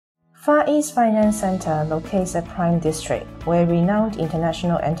Far East Finance Center locates a prime district where renowned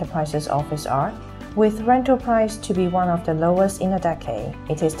international enterprises offices are. With rental price to be one of the lowest in a decade,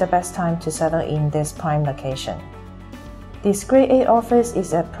 it is the best time to settle in this prime location. This Grade A office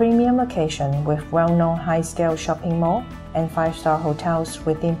is a premium location with well-known high-scale shopping mall and 5-star hotels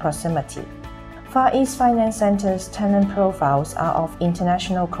within proximity. Far East Finance Center's tenant profiles are of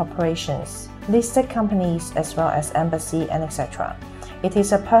international corporations, listed companies as well as embassy and etc. It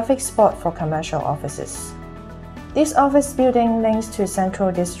is a perfect spot for commercial offices. This office building links to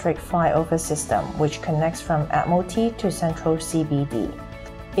Central District flyover system, which connects from Admiralty to Central CBD.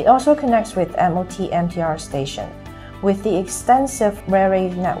 It also connects with Admiralty MTR station. With the extensive railway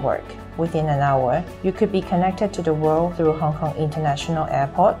network, within an hour, you could be connected to the world through Hong Kong International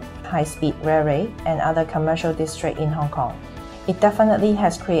Airport, high-speed railway, and other commercial districts in Hong Kong. It definitely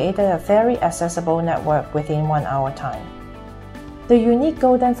has created a very accessible network within 1 hour time. The unique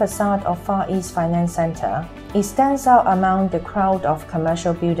golden facade of Far East Finance Center, it stands out among the crowd of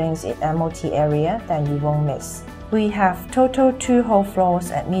commercial buildings in Admiralty area that you won't miss. We have total 2 whole floors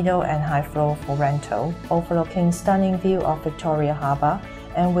at middle and high floor for rental, overlooking stunning view of Victoria Harbour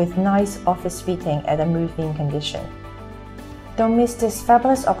and with nice office fitting at a move-in condition. Don't miss this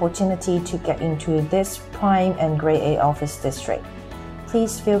fabulous opportunity to get into this prime and Grade A office district.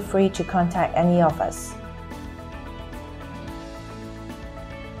 Please feel free to contact any of us.